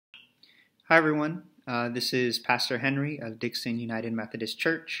Hi, everyone. This is Pastor Henry of Dixon United Methodist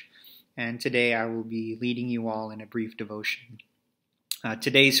Church, and today I will be leading you all in a brief devotion.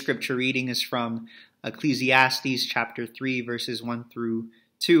 Today's scripture reading is from Ecclesiastes chapter 3, verses 1 through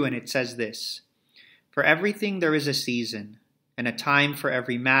 2, and it says this: "For everything there is a season, and a time for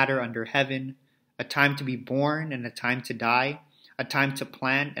every matter under heaven, a time to be born and a time to die, a time to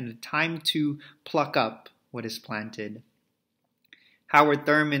plant and a time to pluck up what is planted." Howard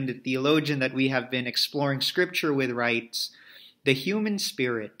Thurman, the theologian that we have been exploring scripture with, writes, "The human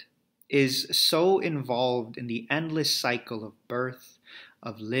spirit is so involved in the endless cycle of birth,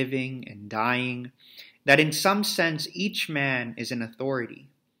 of living and dying, that in some sense each man is an authority,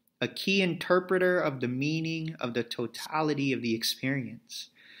 a key interpreter of the meaning of the totality of the experience.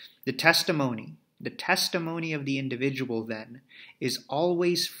 The testimony of the individual, then, is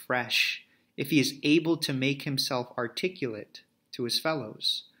always fresh if he is able to make himself articulate to his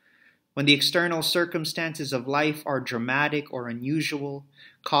fellows. When the external circumstances of life are dramatic or unusual,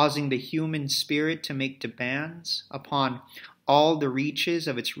 causing the human spirit to make demands upon all the reaches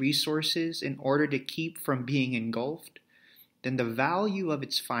of its resources in order to keep from being engulfed, then the value of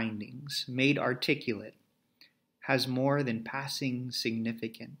its findings, made articulate, has more than passing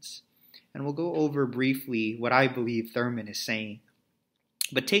significance." And we'll go over briefly what I believe Thurman is saying.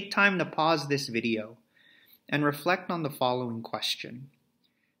 But take time to pause this video and reflect on the following question.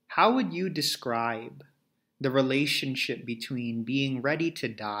 How would you describe the relationship between being ready to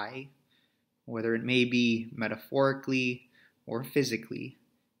die, whether it may be metaphorically or physically,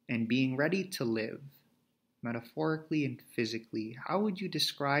 and being ready to live? Metaphorically and physically, how would you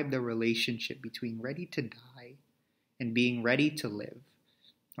describe the relationship between ready to die and being ready to live?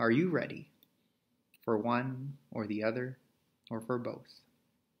 Are you ready for one or the other, or for both?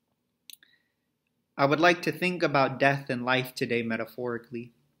 I would like to think about death and life today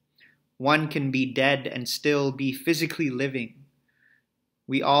metaphorically. One can be dead and still be physically living.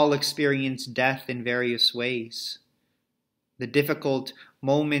 We all experience death in various ways. The difficult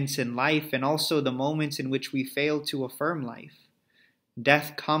moments in life and also the moments in which we fail to affirm life.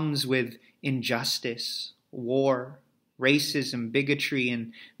 Death comes with injustice, war, racism, bigotry,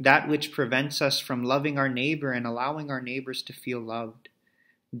 and that which prevents us from loving our neighbor and allowing our neighbors to feel loved.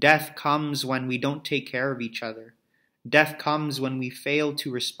 Death comes when we don't take care of each other. Death comes when we fail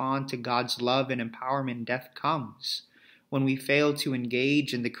to respond to God's love and empowerment. Death comes when we fail to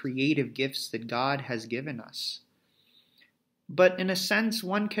engage in the creative gifts that God has given us. But in a sense,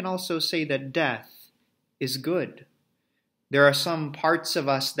 one can also say that death is good. There are some parts of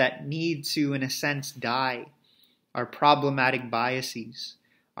us that need to, in a sense, die. Our problematic biases,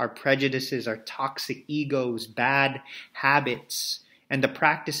 our prejudices, our toxic egos, bad habits, and the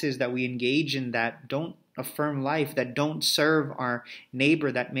practices that we engage in that don't affirm life, that don't serve our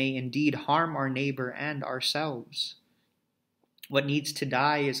neighbor, that may indeed harm our neighbor and ourselves. What needs to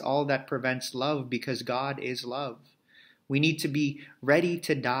die is all that prevents love, because God is love. We need to be ready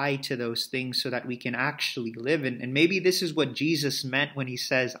to die to those things so that we can actually live. And maybe this is what Jesus meant when he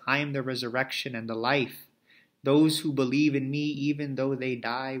says, "I am the resurrection and the life. Those who believe in me, even though they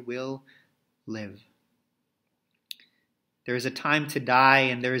die, will live." There is a time to die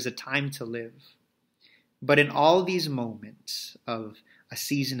and there is a time to live. But in all these moments of a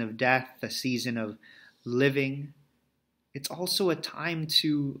season of death, a season of living, it's also a time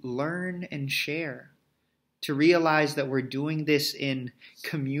to learn and share, to realize that we're doing this in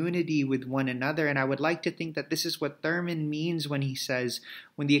community with one another. And I would like to think that this is what Thurman means when he says,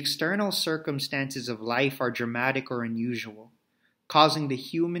 when the external circumstances of life are dramatic or unusual, causing the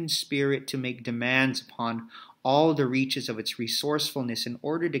human spirit to make demands upon all the reaches of its resourcefulness in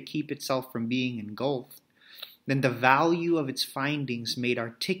order to keep itself from being engulfed, then the value of its findings, made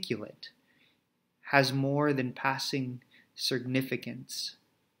articulate, has more than passing significance.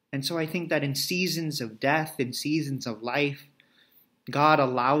 And so I think that in seasons of death, in seasons of life, God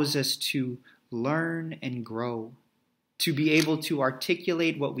allows us to learn and grow, to be able to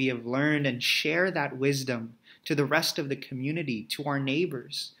articulate what we have learned and share that wisdom to the rest of the community, to our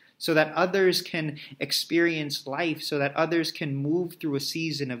neighbors, so that others can experience life, so that others can move through a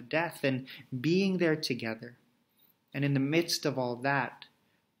season of death and being there together. And in the midst of all that,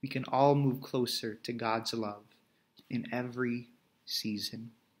 we can all move closer to God's love in every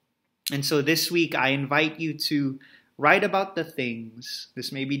season. And so this week, I invite you to write about the things,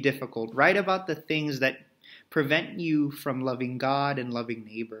 this may be difficult, write about the things that prevent you from loving God and loving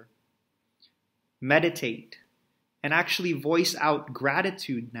neighbor. Meditate and actually voice out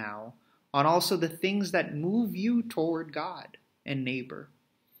gratitude now on also the things that move you toward God and neighbor.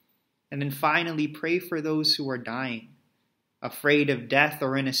 And then finally, pray for those who are dying. afraid of death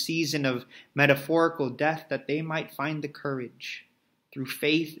or in a season of metaphorical death, that they might find the courage through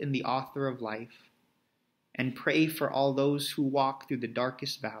faith in the author of life, and pray for all those who walk through the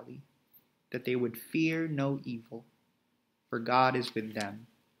darkest valley, that they would fear no evil, for God is with them.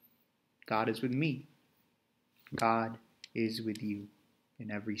 God is with me. God is with you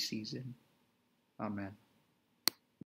in every season. Amen.